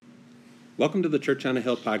Welcome to the Church on a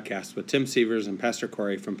Hill podcast with Tim Sievers and Pastor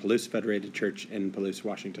Corey from Palouse Federated Church in Palouse,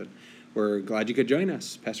 Washington. We're glad you could join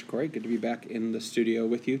us. Pastor Corey, good to be back in the studio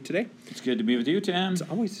with you today. It's good to be with you, Tim. It's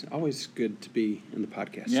always good to be in the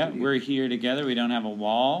podcast studio. We're here together. We don't have a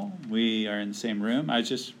wall. We are in the same room. I was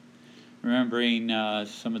just remembering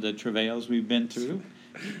some of the travails we've been through.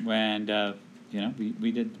 And,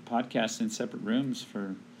 we did the podcast in separate rooms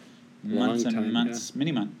for months and months,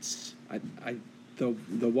 many months.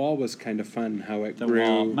 The wall was kind of fun, how it grew.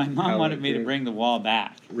 Wall. My mom wanted me to bring the wall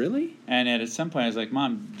back. Really? And at some point I was like,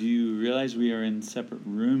 Mom, do you realize we are in separate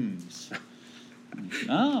rooms?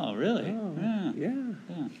 Oh, really? Oh, yeah.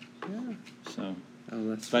 So,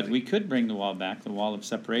 that's but funny. we could bring the wall back, the wall of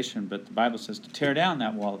separation, but the Bible says to tear down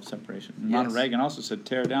that wall of separation. And Ronald Reagan also said,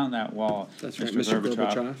 tear down that wall. That's right, Mr.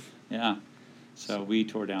 Gorbachev. Yeah. So we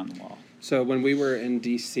tore down the wall. So when we were in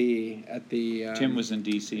D.C. at the... Tim was in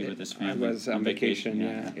D.C. with his family. I was on vacation,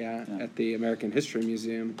 yeah. At the American History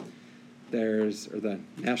Museum, or the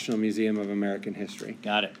National Museum of American History.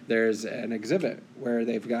 Got it. There's an exhibit where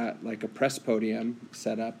they've got like a press podium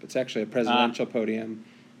set up. It's actually a presidential podium.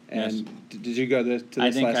 And yes. Did you go to this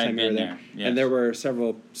last time you were there? Yes. And there were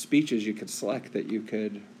several speeches you could select that you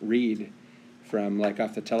could read from like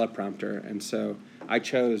off the teleprompter. And so I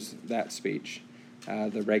chose that speech.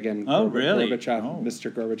 The Reagan, Gorbachev,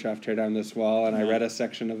 Mr. Gorbachev tear down this wall, and I read a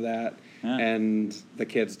section of that, and the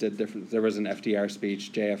kids did different. There was an FDR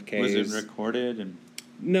speech, JFK's. Was it recorded?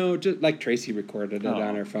 No, just like Tracy recorded it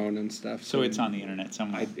on her phone and stuff. So it's on the internet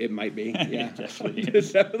somewhere. It might be, yeah. It definitely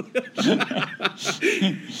is.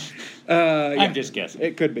 I'm just guessing.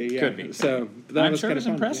 It could be, yeah. Could be. So that I'm was sure kind it was of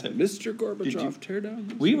fun. impressive. Yeah. Mr. Gorbachev, tear down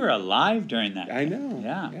this We wall. were alive during that. I know.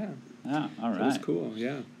 Yeah, all right. It was cool,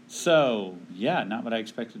 yeah. So, not what I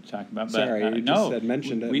expected to talk about. But, sorry, you just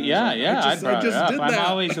mentioned it. I brought it up. I'm that.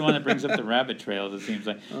 always the one that brings up the rabbit trails, it seems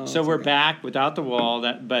like. So we're back without the wall.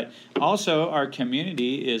 But also our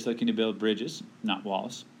community is looking to build bridges, not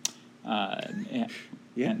walls. And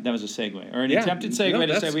that was a segue, or an attempted segue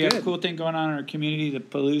to say we have a cool thing going on in our community, the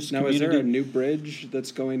Palouse community. Now, is there a new bridge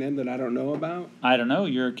that's going in that I don't know about? I don't know.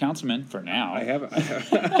 You're a councilman for now. I haven't.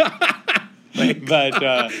 But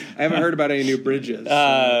I haven't heard about any new bridges.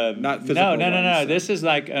 Not physical. No. This is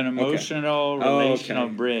like an emotional, relational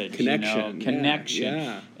bridge. Connection.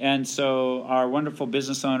 Yeah. And so our wonderful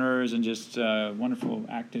business owners and just wonderful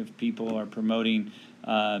active people are promoting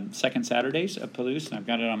Second Saturdays at Palouse, and I've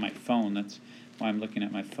got it on my phone. That's why I'm looking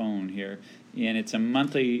at my phone here. And it's a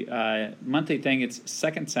monthly thing. It's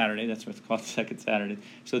Second Saturday. That's what it's called, Second Saturday.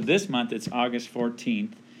 So this month it's August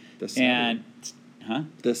 14th. This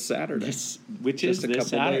Saturday. Which is this Saturday.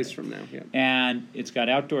 Just a couple days from now. Yeah. And it's got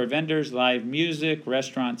outdoor vendors, live music,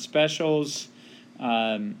 restaurant specials,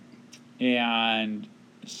 and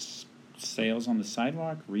sales on the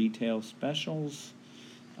sidewalk, retail specials,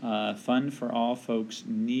 fun for all folks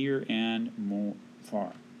near and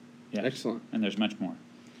far. Yes. Excellent. And there's much more.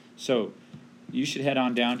 So you should head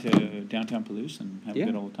on down to downtown Palouse and have a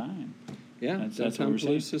good old time. Yeah, downtown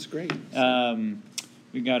Palouse is great.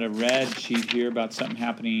 We got a red sheet here about something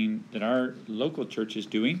happening that our local church is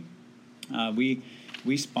doing. We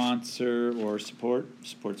sponsor or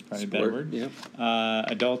support's probably a better word. Yeah.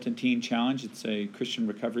 Adult and Teen Challenge. It's a Christian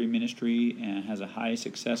recovery ministry and has a high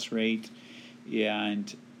success rate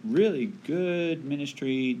and really good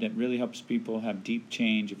ministry that really helps people have deep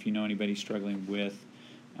change. If you know anybody struggling with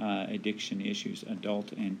addiction issues,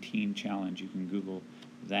 Adult and Teen Challenge, you can Google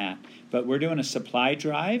that. But we're doing a supply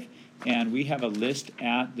drive, and we have a list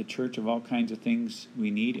at the church of all kinds of things we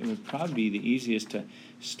need. It would probably be the easiest to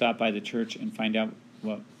stop by the church and find out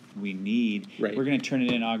what we need. Right. We're going to turn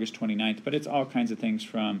it in August 29th, but it's all kinds of things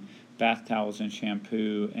from bath towels and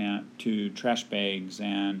shampoo to trash bags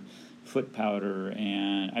and foot powder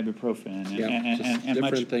and ibuprofen and different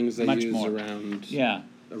much, things they much use more.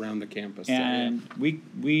 around the campus. And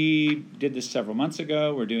we did this several months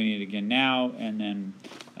ago. We're doing it again now, and then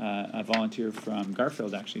a volunteer from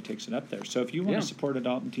Garfield actually takes it up there. So if you want to support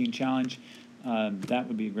Adult and Teen Challenge, that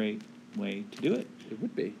would be a great way to do it. It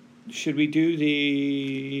would be. Should we do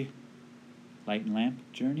the light and lamp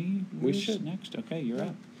journey? We should. Next. Okay, you're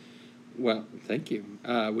up. Well, thank you.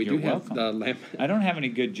 You're do welcome. Have the lamp. I don't have any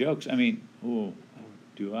good jokes. I mean,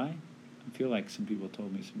 do I? I feel like some people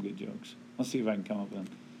told me some good jokes. I'll see if I can come up with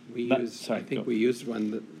them. We used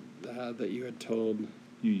one that you had told.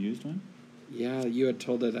 You used one? Yeah, you had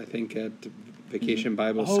told it, I think, at Vacation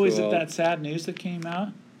Bible School. Oh, is it that sad news that came out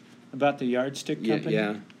about the yardstick company?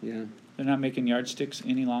 Yeah. They're not making yardsticks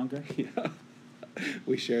any longer? Yeah.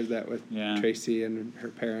 We shared that with Tracy and her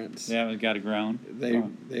parents. Yeah, we got a groan. They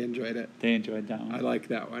enjoyed it. They enjoyed that one. I like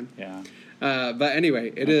that one. Yeah. But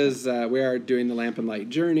anyway, it is. We are doing the Lamp and Light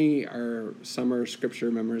Journey, our summer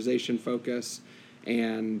scripture memorization focus,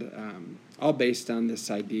 and all based on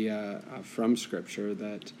this idea from Scripture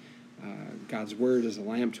that God's Word is a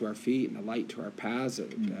lamp to our feet and a light to our paths.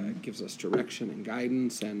 It gives us direction and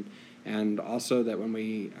guidance, and also that when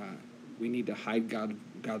we need to hide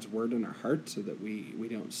God's Word in our heart so that we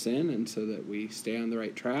don't sin and so that we stay on the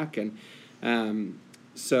right track. And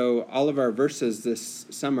so all of our verses this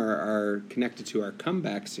summer are connected to our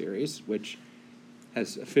comeback series, which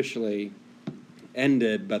has officially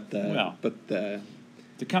ended, but the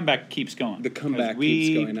comeback keeps going. The comeback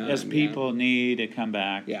keeps going on. We, as people, need a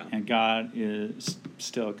comeback, yeah. And God is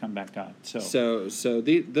still a comeback God.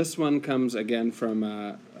 This one comes again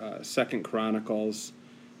from 2 Chronicles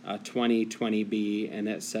 20:20b, and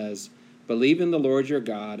it says, "Believe in the Lord your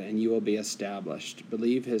God, and you will be established.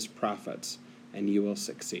 Believe his prophets, and you will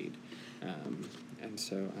succeed." And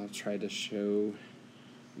so I'll try to show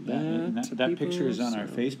that picture is on our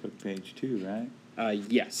Facebook page too, right?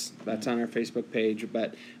 Yes, that's on our Facebook page.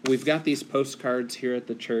 But we've got these postcards here at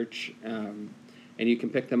the church, and you can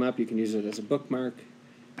pick them up. You can use it as a bookmark.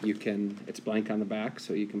 It's blank on the back,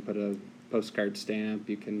 so you can put a postcard stamp.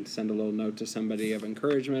 You can send a little note to somebody of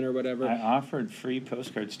encouragement or whatever. I offered free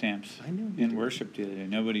postcard stamps in worship the other day.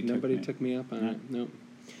 Nobody took me up on it. No.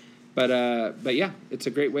 But yeah, it's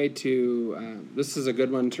a great way to. This is a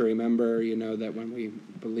good one to remember. That when we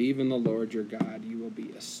believe in the Lord your God, you will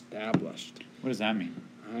be established. What does that mean?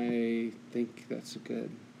 I think that's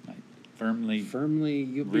good. Like firmly,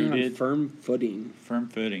 you'll be on firm footing. Firm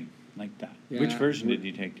footing, like that. Yeah. Which version did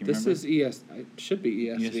you take? Do you remember? This is it should be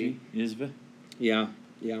ESV. ESV? Yeah.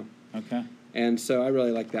 Okay. And so I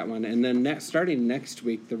really like that one. And then starting next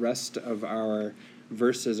week, the rest of our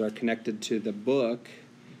verses are connected to the book.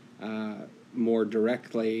 More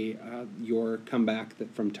directly, your comeback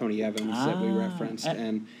from Tony Evans that we referenced,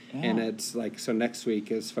 and it's like, so next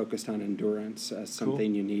week is focused on endurance as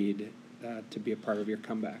something you need to be a part of your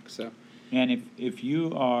comeback. So, and if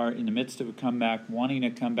you are in the midst of a comeback, wanting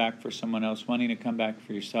a comeback for someone else, wanting a comeback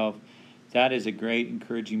for yourself, that is a great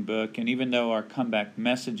encouraging book. And even though our comeback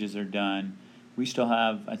messages are done, we still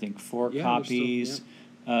have, I think, 4 copies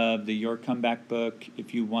of the Your Comeback book.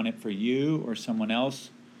 If you want it for you or someone else,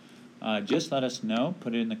 just let us know.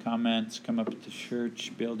 Put it in the comments. Come up at the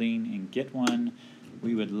church building and get one.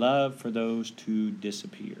 We would love for those to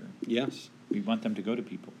disappear. Yes. We want them to go to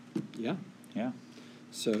people. Yeah. Yeah.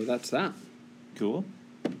 So that's that. Cool.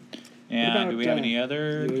 And do we have any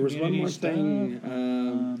other there was one more stuff? thing.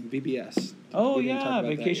 VBS. Oh, yeah.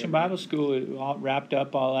 Vacation Bible School. It all wrapped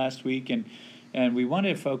up all last week. And we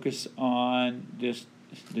wanted to focus on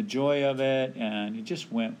the joy of it, and it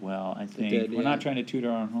just went well, I think. We're not trying to toot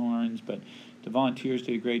our own horns, but the volunteers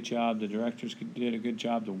did a great job. The directors did a good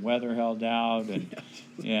job. The weather held out,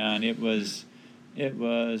 and it was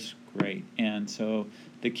great. And so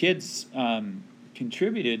the kids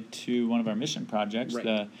contributed to one of our mission projects,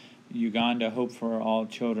 the Uganda Hope for All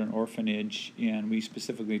Children Orphanage, and we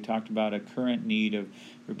specifically talked about a current need of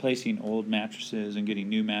replacing old mattresses and getting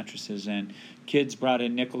new mattresses, and kids brought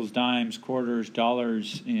in nickels, dimes, quarters,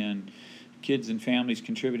 dollars, and kids and families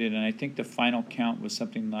contributed, and I think the final count was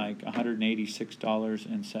something like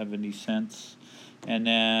 $186.70, and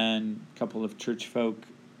then a couple of church folk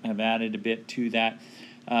have added a bit to that.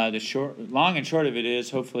 The long and short of it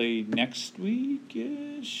is, hopefully next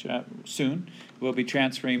week-ish, soon, we'll be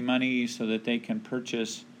transferring money so that they can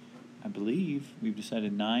purchase, I believe, we've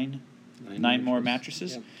decided nine more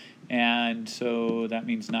mattresses. Yep. And so that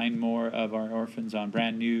means 9 more of our orphans on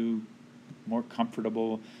brand new, more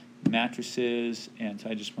comfortable mattresses. And so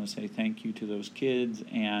I just want to say thank you to those kids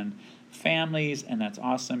and families, and that's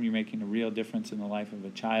awesome. You're making a real difference in the life of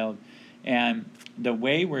a child. And the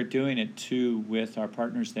way we're doing it, too, with our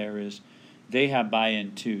partners there is they have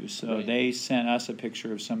buy-in, too. So they sent us a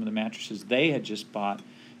picture of some of the mattresses they had just bought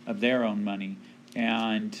of their own money.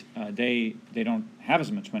 And they don't have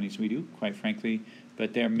as much money as we do, quite frankly,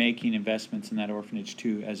 but they're making investments in that orphanage,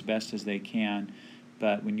 too, as best as they can.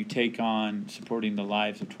 But when you take on supporting the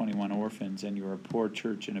lives of 21 orphans and you're a poor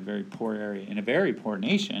church in a very poor area, in a very poor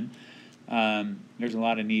nation, there's a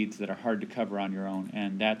lot of needs that are hard to cover on your own,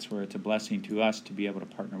 and that's where it's a blessing to us to be able to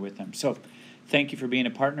partner with them. So thank you for being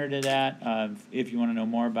a partner to that. If you want to know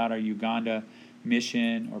more about our Uganda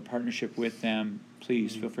mission or partnership with them,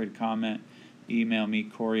 please feel free to comment. Email me,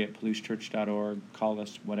 Corey@PalouseChurch.org. Call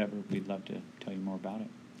us, whatever. We'd love to tell you more about it.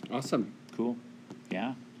 Awesome. Cool.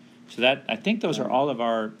 Yeah. So I think those are all of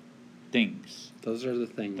our things. Those are the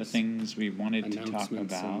things. The things we wanted to talk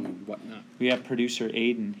about. And whatnot. We have producer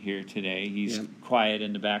Aiden here today. He's quiet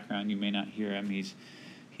in the background. You may not hear him. He's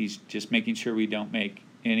he's just making sure we don't make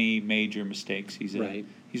any major mistakes. He's a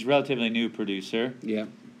relatively new producer. Yeah.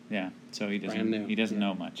 Yeah, so he doesn't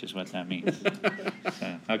know much, is what that means.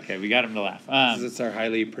 So, okay, we got him to laugh. It's our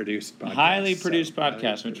highly produced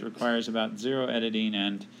podcast. Which requires about 0 editing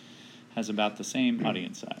and has about the same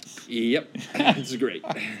audience size. Yep, it's great.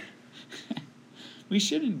 We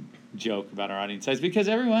shouldn't joke about our audience size because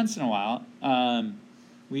every once in a while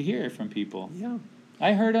we hear from people. Yeah.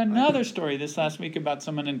 I heard another story this last week about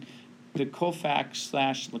someone in the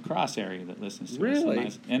Colfax/La Crosse area that listens to us.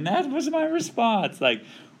 Really? And that was my response. Like,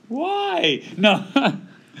 why? No.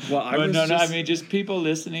 Well, I mean, just people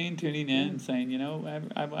listening, tuning in, and saying,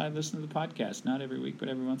 I listen to the podcast, not every week, but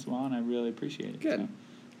every once in a while, and I really appreciate it. Good. So,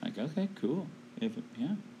 like, okay, cool.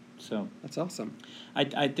 So that's awesome.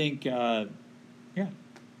 I think, I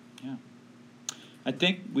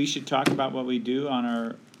think we should talk about what we do on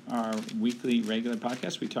our weekly regular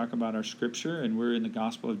podcast. We talk about our scripture, and we're in the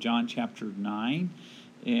Gospel of John chapter 9,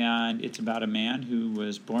 and it's about a man who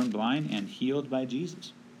was born blind and healed by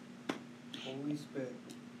Jesus. Holy Spit.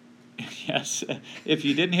 Yes. If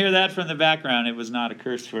you didn't hear that from the background, it was not a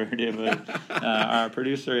curse word. It was our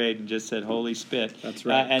producer Aiden just said "Holy Spit." That's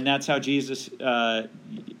right. And that's how Jesus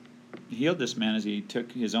healed this man, as he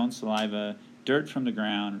took his own saliva, dirt from the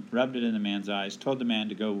ground, rubbed it in the man's eyes, told the man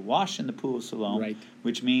to go wash in the pool of Siloam,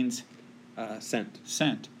 which means sent.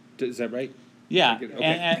 Is that right? Yeah, okay.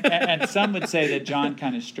 and some would say that John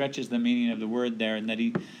kind of stretches the meaning of the word there, and that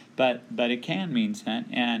but it can mean sent,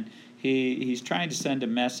 and he's trying to send a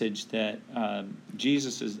message that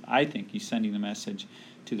Jesus is. I think he's sending the message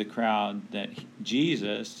to the crowd that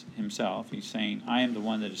Jesus himself. He's saying, "I am the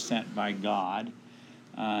one that is sent by God."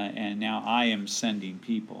 And now I am sending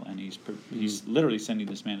people, and he's literally sending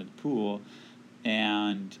this man to the pool,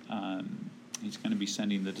 and he's going to be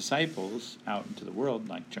sending the disciples out into the world,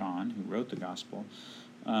 like John, who wrote the gospel.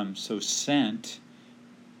 So sent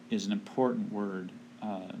is an important word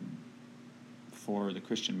for the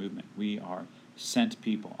Christian movement. We are sent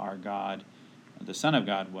people. Our God, the Son of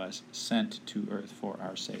God, was sent to earth for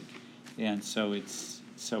our sake, and so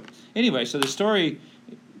anyway. So the story.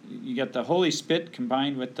 You got the holy spit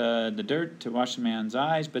combined with the dirt to wash the man's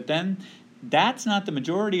eyes, but then that's not the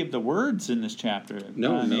majority of the words in this chapter.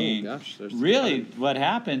 Gosh. Really, what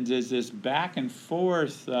happens is this back and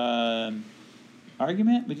forth argument.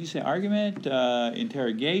 Would you say argument,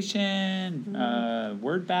 interrogation,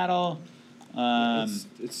 word battle?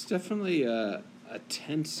 It's definitely a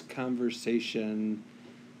tense conversation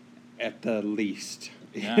at the least.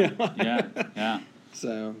 Yeah.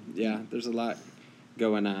 So there's a lot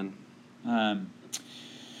going on.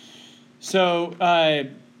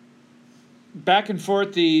 Back and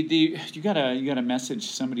forth. You got a message.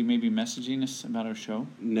 Somebody maybe messaging us about our show.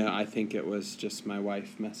 No, I think it was just my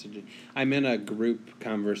wife messaging. I'm in a group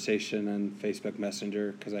conversation on Facebook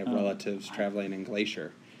Messenger because I have relatives traveling in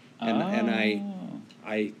Glacier, and I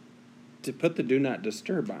to put the do not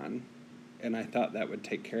disturb on, and I thought that would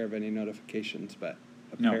take care of any notifications, but.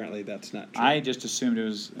 Apparently that's not true. I just assumed it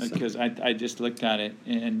was because I just looked at it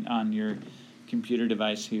and on your computer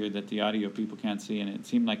device here that the audio people can't see, and it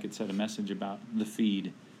seemed like it said a message about the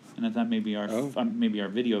feed, and I thought maybe our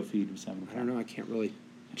video feed was having a problem. I don't know. I can't really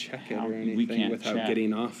check it or anything without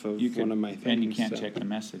getting off of one of my things. And you can't check the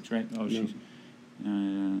message, right? Oh,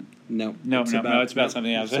 no. No, it's about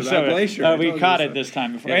something else. It's about Glacier. We caught it this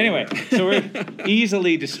time before. Anyway, so we're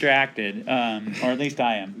easily distracted, or at least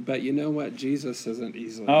I am. But you know what? Jesus isn't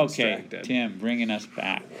easily distracted. Okay, Tim, bringing us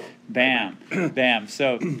back. Bam.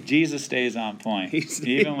 So Jesus stays on point,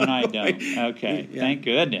 even when I don't. Okay, thank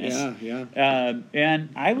goodness. Yeah. And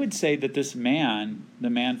I would say that this man,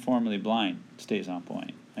 the man formerly blind, stays on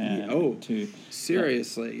point.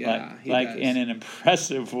 Seriously, like in an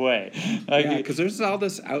impressive way. Because there's all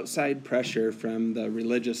this outside pressure from the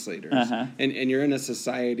religious leaders, and you're in a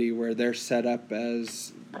society where they're set up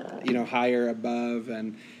as, higher above,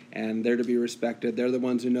 and they're to be respected. They're the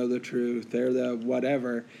ones who know the truth. They're the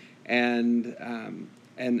whatever, and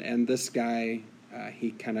this guy,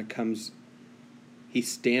 he kind of comes, he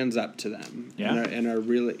stands up to them, and are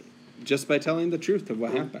really just by telling the truth of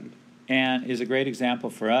what happened. And is a great example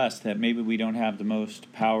for us that maybe we don't have the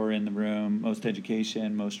most power in the room, most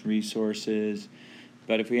education, most resources,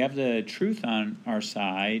 but if we have the truth on our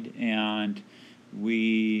side and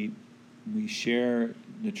we share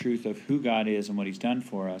the truth of who God is and what He's done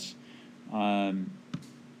for us,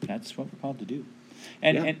 that's what we're called to do.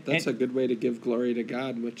 And that's a good way to give glory to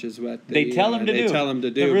God, which is what they tell him to do. They tell him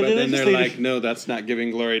to do, but then they're like, no, that's not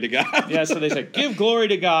giving glory to God. Yeah, so they say, give glory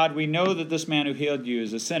to God. We know that this man who healed you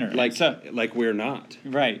is a sinner. Like we're not.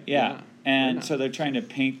 Right, yeah. And so they're trying to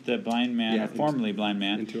paint the blind man, or formerly blind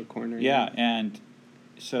man, into a corner. Yeah, and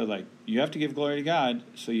so like you have to give glory to God,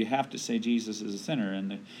 so you have to say Jesus is a sinner.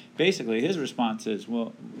 And basically his response is,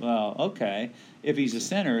 well, okay, if he's a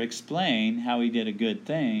sinner, explain how he did a good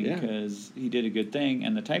thing, because he did a good thing,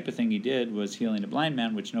 and the type of thing he did was healing a blind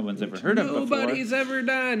man, which no one's ever heard of before. Nobody's ever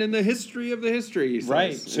done in the history of the history.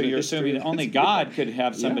 Right, so you're assuming that only God could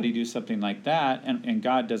have somebody do something like that, and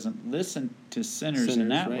God doesn't listen to sinners in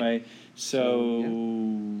that way. So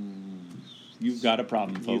you've got a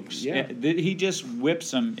problem, folks. He just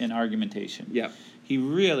whips them in argumentation. Yeah. He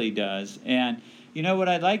really does. And you know what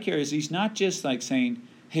I like here is he's not just like saying,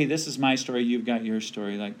 hey, this is my story, you've got your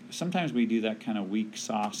story. Like sometimes we do that kind of weak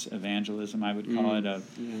sauce evangelism, I would call it, of,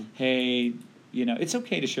 hey, it's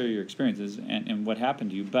okay to share your experiences and what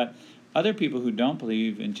happened to you, but other people who don't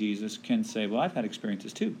believe in Jesus can say, well, I've had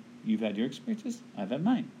experiences too. You've had your experiences, I've had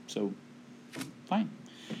mine. So, fine.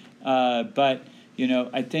 But,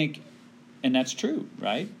 I think, and that's true,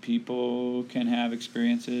 right? People can have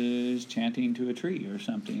experiences chanting to a tree or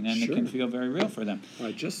something, and it can feel very real for them.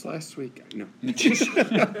 Just last week, no.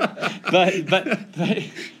 but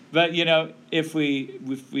if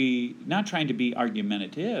we not trying to be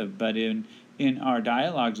argumentative, but in our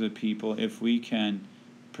dialogues with people, if we can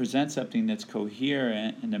present something that's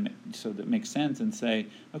coherent and so that makes sense, and say,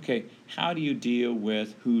 okay, how do you deal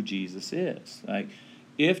with who Jesus is? Like,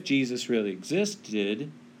 if Jesus really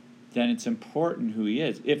existed, then it's important who he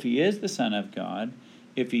is. If he is the Son of God,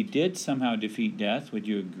 if he did somehow defeat death, would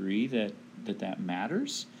you agree that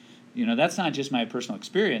matters? That's not just my personal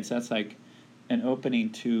experience. That's like an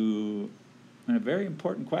opening to a very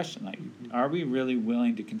important question. Like, are we really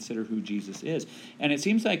willing to consider who Jesus is? And it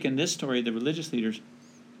seems like in this story, the religious leaders,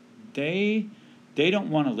 they don't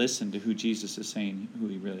want to listen to who Jesus is saying who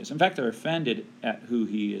he really is. In fact, they're offended at who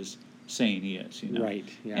he is saying he is, Right,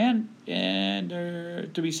 yeah. And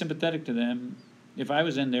to be sympathetic to them, if I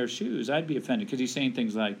was in their shoes, I'd be offended, because he's saying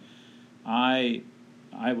things like, I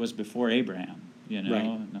was before Abraham,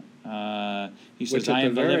 Right. He says, I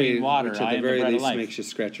am the living water, I am the bread of life. Makes you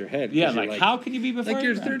scratch your head. Yeah, like, how can you be before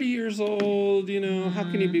Abraham? Like, you're 30 years old, how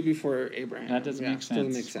can you be before Abraham? That doesn't make sense.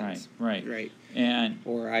 Doesn't make sense. Right.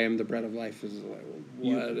 Or I am the bread of life is like,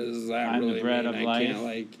 what does that I'm really the bread mean? of life. I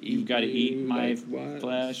can't, You've got to eat my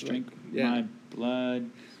flesh, drink my blood.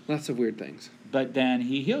 Lots of weird things. But then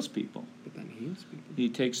he heals people. He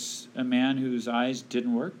takes a man whose eyes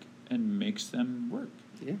didn't work and makes them work.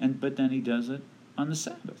 Yeah. But then he does it on the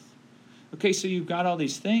Sabbath. Okay, so you've got all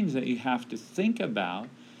these things that you have to think about,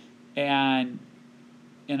 and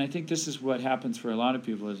I think this is what happens for a lot of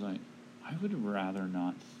people, is like, I would rather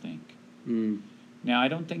not think. Now, I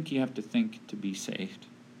don't think you have to think to be saved.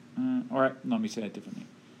 Or let me say it differently.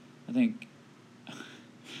 I think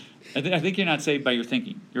you're not saved by your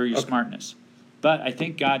thinking or your smartness. But I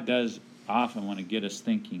think God does often want to get us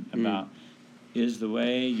thinking about, is the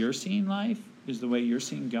way you're seeing life, is the way you're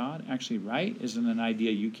seeing God actually right? Is it an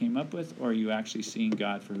idea you came up with, or are you actually seeing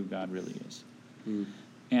God for who God really is?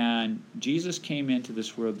 And Jesus came into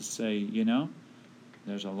this world to say,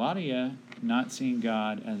 there's a lot of you not seeing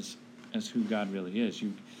God as who God really is.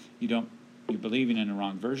 You're believing in the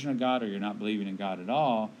wrong version of God, or you're not believing in God at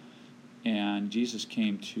all. And Jesus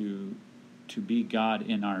came to be God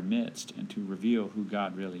in our midst and to reveal who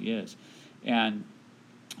God really is. And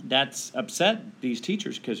that's upset these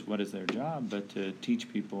teachers, because what is their job but to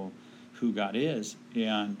teach people who God is?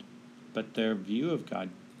 But their view of God,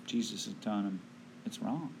 Jesus is telling them it's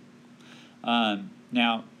wrong.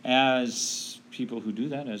 Now, as people who do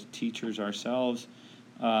that, as teachers ourselves,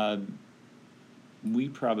 we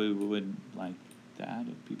probably would like that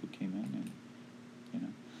if people came in and,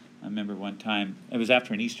 I remember one time, it was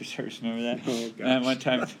after an Easter service, remember that? Oh, gosh. And one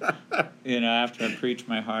time, after I preached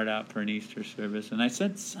my heart out for an Easter service, and I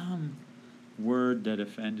said some word that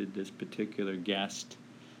offended this particular guest,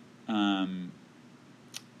 and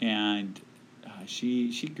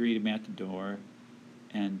she greeted me at the door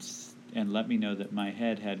and let me know that my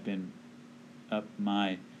head had been up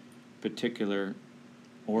my particular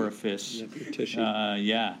orifice.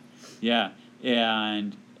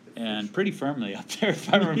 And pretty firmly up there,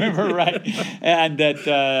 if I remember right, and that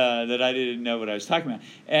I didn't know what I was talking about.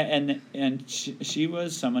 And she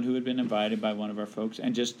was someone who had been invited by one of our folks,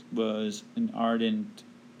 and just was an ardent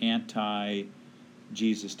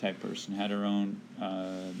anti-Jesus type person. Had her own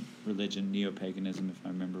religion, neo-paganism, if I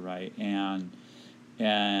remember right, and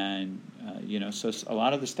so a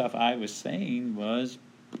lot of the stuff I was saying was,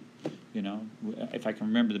 if I can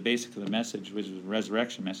remember the basics of the message, which was a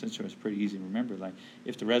resurrection message, so it's pretty easy to remember. Like,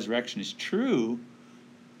 if the resurrection is true,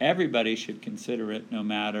 everybody should consider it, no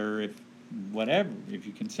matter whatever, if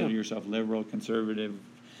you consider yourself liberal, conservative,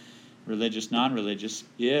 religious, non-religious,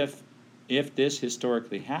 if this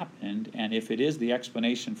historically happened, and if it is the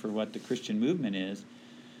explanation for what the Christian movement is,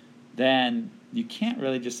 then you can't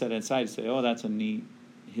really just set it aside and say, oh, that's a neat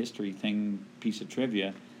history thing, piece of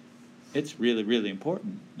trivia. It's really, really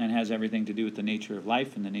important and has everything to do with the nature of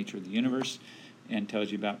life and the nature of the universe and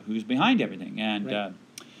tells you about who's behind everything. And right.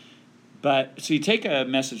 But so you take a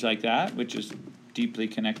message like that, which is deeply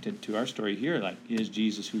connected to our story here, like, is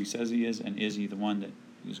Jesus who he says he is, and is he the one that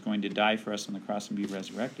is going to die for us on the cross and be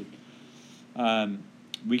resurrected?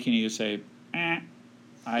 We can either say,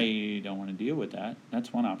 I don't want to deal with that.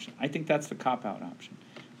 That's one option. I think that's the cop-out option.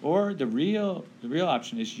 Or the real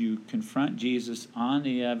option is you confront Jesus on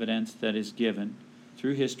the evidence that is given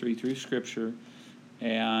through history, through Scripture,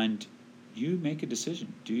 and you make a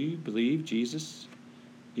decision. Do you believe Jesus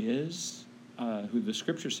is who the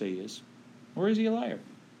Scriptures say he is, or is he a liar,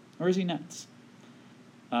 or is he nuts?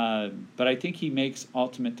 But I think he makes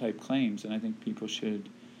ultimate-type claims, and I think people should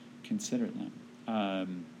consider them.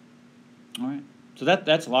 All right. So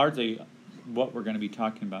that's largely what we're going to be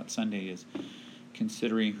talking about Sunday, is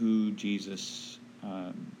considering who Jesus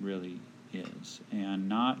really is, and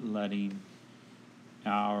not letting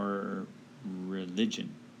our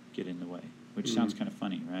religion get in the way, which sounds kind of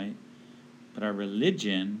funny, right? But our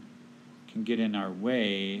religion can get in our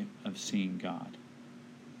way of seeing God.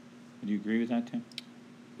 Do you agree with that, Tim?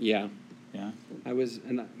 Yeah. Yeah? Has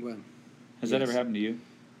yes. that ever happened to you?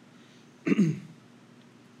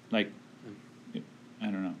 Like, I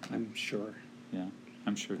don't know. I'm sure. Yeah,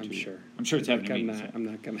 I'm sure too. I'm sure. I'm sure it's happened to me. I'm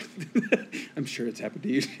not gonna. I'm sure it's happened to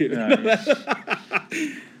you too. Right.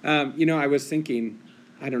 I was thinking,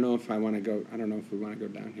 I don't know if we want to go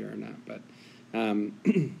down here or not, but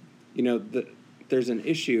there's an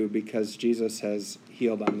issue because Jesus has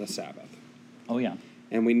healed on the Sabbath. Oh yeah.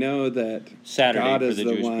 And we know that Saturday God is the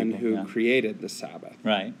the Jewish one people, who created the Sabbath.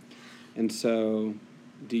 Right. And so,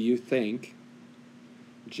 do you think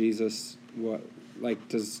Jesus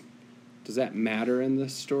does that matter in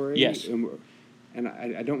this story? Yes. And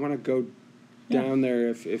I don't want to go down there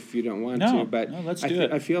if you don't want to, but let's do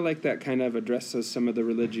it. I feel like that kind of addresses some of the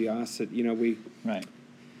religiosity. Right.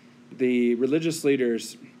 The religious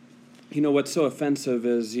leaders, what's so offensive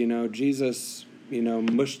is, Jesus,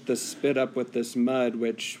 mushed the spit up with this mud,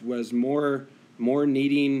 which was more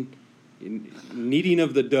kneading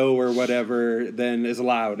of the dough or whatever than is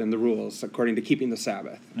allowed in the rules according to keeping the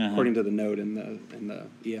Sabbath. According to the note in the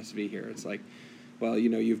ESV here, it's like, well,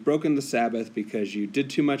 you've broken the Sabbath because you did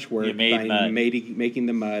too much work by making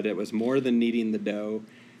the mud. It was more than kneading the dough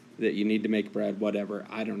that you need to make bread, whatever.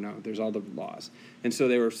 I don't know. There's all the laws. And so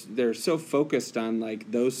they're so focused on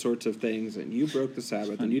like those sorts of things, and you broke the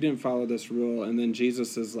Sabbath and you didn't follow this rule, and then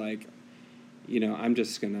Jesus is like, I'm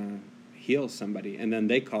just going to heal somebody, and then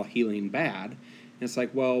they call healing bad. And it's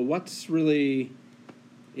like, well, what's really,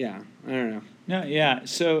 I don't know. No, yeah,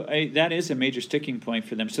 so that is a major sticking point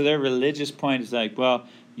for them. So their religious point is like, well,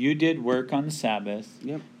 you did work on the Sabbath.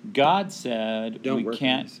 Yep. God said we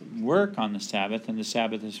can't work on the Sabbath, and the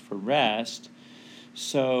Sabbath is for rest,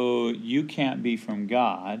 so you can't be from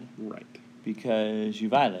God. Right. Because you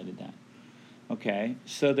violated that. Okay,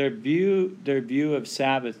 so their view of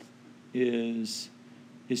Sabbath is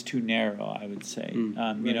too narrow, I would say.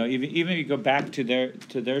 Right. Even if you go back to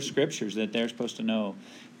their scriptures that they're supposed to know,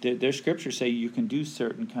 their scriptures say you can do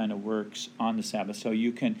certain kind of works on the Sabbath. So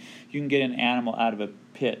you can get an animal out of a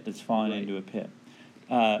pit that's fallen into a pit,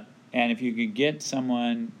 and if you could get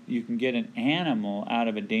you can get an animal out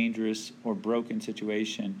of a dangerous or broken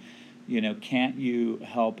situation. Can't you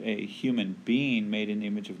help a human being made in the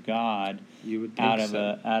image of God out of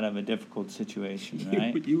a difficult situation,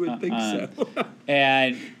 right? You would think so.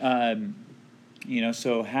 And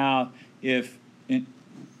so how if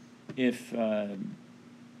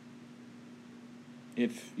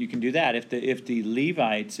you can do that, if the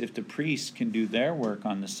Levites, if the priests can do their work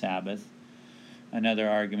on the Sabbath, another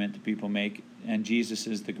argument that people make, and Jesus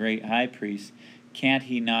is the great high priest, can't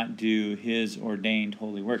he not do his ordained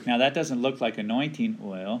holy work? Now, that doesn't look like anointing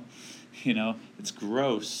oil. It's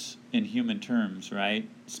gross in human terms, right?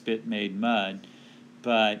 Spit made mud.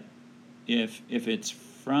 But if it's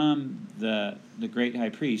from the great high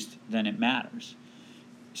priest, then it matters.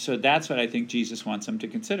 So that's what I think Jesus wants them to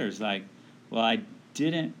consider. Is like, well, I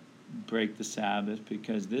didn't break the Sabbath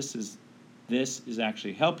because this is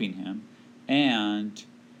actually helping him, and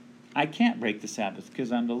I can't break the Sabbath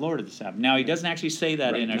because I'm the Lord of the Sabbath. Now, he doesn't actually say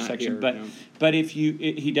that in our section, but if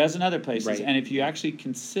he does in other places, and if you actually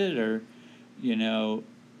consider,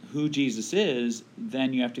 who Jesus is,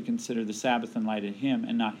 then you have to consider the Sabbath in light of him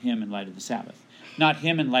and not him in light of the Sabbath. not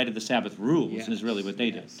him in light of the Sabbath rules, yes, is really what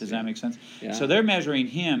they did. Does that make sense? Yeah. So they're measuring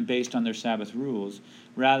him based on their Sabbath rules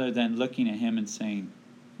rather than looking at him and saying,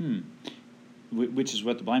 which is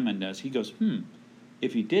what the blind man does. He goes,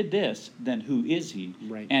 if he did this, then who is he?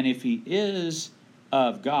 Right. And if he is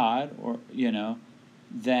of God, or,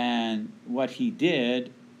 then what he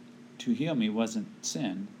did to heal me wasn't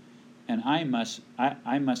sin. And I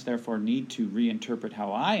must therefore need to reinterpret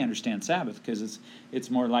how I understand Sabbath, because it's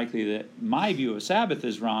more likely that my view of Sabbath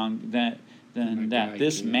is wrong than that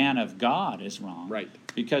this man of God is wrong. Right.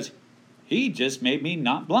 Because he just made me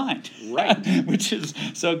not blind. Right. Which is,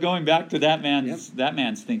 so going back to that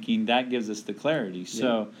man's thinking, that gives us the clarity.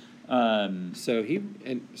 So so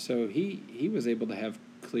he was able to have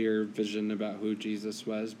clear vision about who Jesus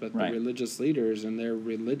was, but the religious leaders and their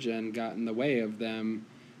religion got in the way of them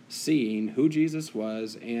seeing who Jesus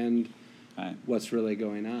was and what's really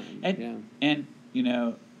going on. And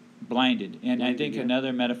blinded. And I think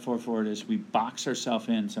another metaphor for it is we box ourselves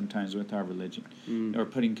in sometimes with our religion. Or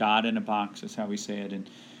putting God in a box is how we say it. And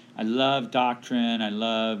I love doctrine. I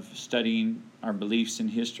love studying our beliefs in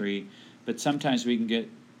history. But sometimes we can get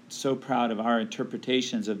so proud of our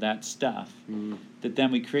interpretations of that stuff that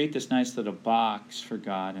then we create this nice little box for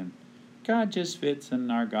God. And God just fits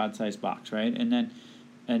in our God-sized box, right? And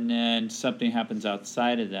then something happens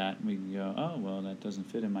outside of that, and we can go, oh, well, that doesn't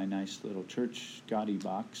fit in my nice little church gaudy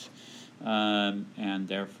box, and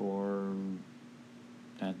therefore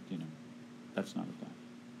that that's not of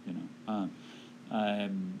God,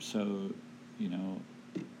 So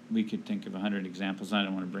we could think of 100 examples. I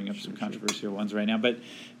don't want to bring up some controversial ones right now, but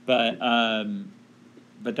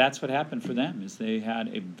that's what happened for them. Is they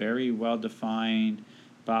had a very well defined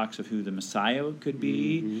box of who the Messiah could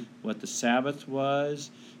be, what the Sabbath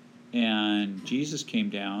was, and Jesus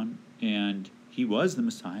came down, and he was the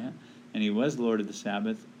Messiah, and he was Lord of the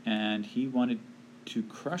Sabbath, and he wanted to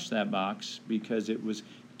crush that box because it was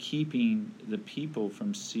keeping the people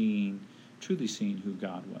from truly seeing who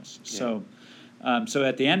God was. Yeah. So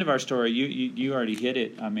at the end of our story, you already hit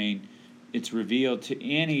it. I mean, it's revealed to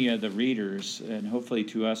any of the readers, and hopefully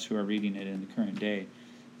to us who are reading it in the current day,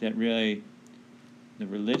 that really the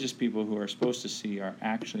religious people who are supposed to see are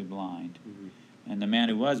actually blind. And the man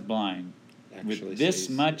who was blind, actually with this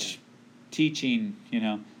much teaching,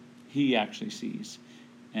 he actually sees.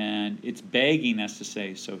 And it's begging us to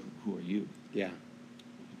say, so who are you? Yeah.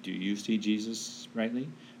 Do you see Jesus rightly?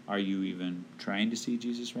 Are you even trying to see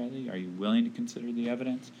Jesus rightly? Are you willing to consider the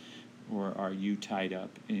evidence? Or are you tied up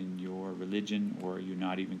in your religion, or are you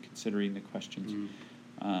not even considering the questions?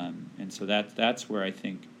 And so that's where I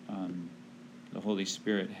think the Holy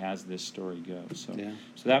Spirit has this story go. So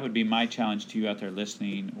that would be my challenge to you out there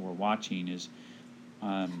listening or watching is,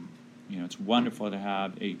 it's wonderful to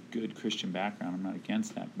have a good Christian background. I'm not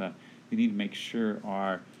against that, but we need to make sure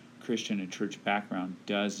our Christian and church background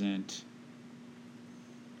doesn't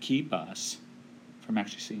keep us from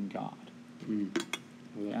actually seeing God. I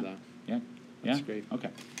love that. Yeah. That's great. Okay.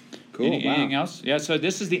 Cool. Anything else? Yeah, so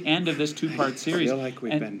this is the end of this two-part series. I feel like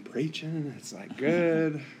we've been preaching. It's like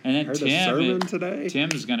good. And then Heard a sermon today. Tim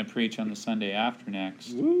is going to preach on the Sunday after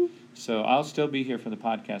next. Woo. So I'll still be here for the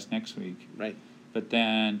podcast next week. Right. But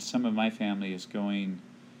then some of my family is going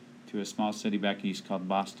to a small city back east called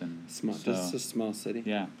Boston. This is a small city.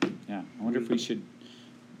 Yeah. I wonder if we should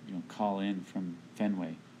call in from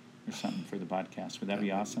Fenway or something for the podcast. Would that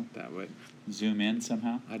be awesome? That would. Zoom in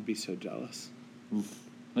somehow? I'd be so jealous. Oof.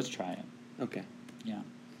 Let's try it. Okay. Yeah.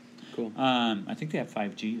 Cool. I think they have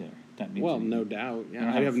 5G there. That means no doubt.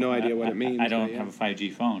 Yeah. I have no idea what it means. I don't have a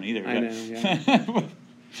 5G phone either. I know, yeah.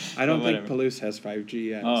 I don't think Palouse has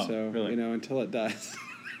 5G yet, so really? Until it does.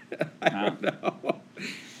 I don't know. Cool.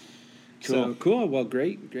 So cool. Well,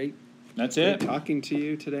 great. That's great it. Talking to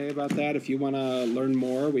you today about that. If you want to learn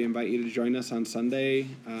more, we invite you to join us on Sunday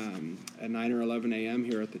at 9 or 11 a.m.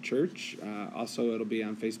 here at the church. Also, it'll be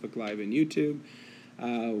on Facebook Live and YouTube.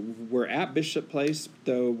 We're at Bishop Place,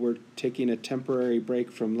 though we're taking a temporary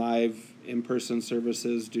break from live in-person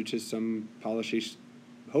services due to some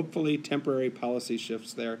hopefully temporary policy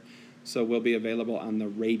shifts there. So we'll be available on the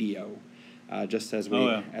radio, just as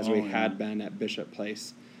we had been at Bishop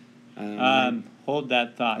Place. Hold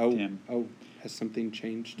that thought, Tim. Has something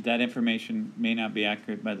changed? That information may not be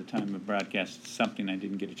accurate by the time of broadcast. Something I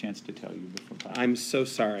didn't get a chance to tell you before. I'm so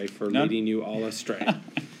sorry for leading you all astray.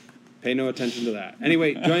 Pay no attention to that.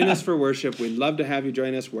 Anyway, join us for worship. We'd love to have you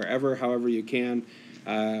join us however you can.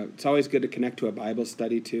 It's always good to connect to a Bible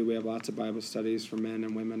study, too. We have lots of Bible studies for men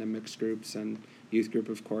and women and mixed groups and youth group,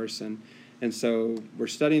 of course. And so we're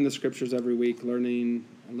studying the Scriptures every week, learning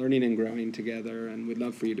and growing together, and we'd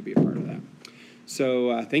love for you to be a part of that.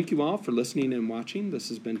 So thank you all for listening and watching. This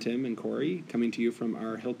has been Tim and Corey coming to you from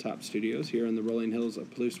our Hilltop Studios here in the rolling hills of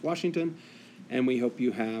Palouse, Washington. And we hope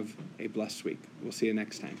you have a blessed week. We'll see you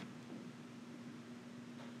next time.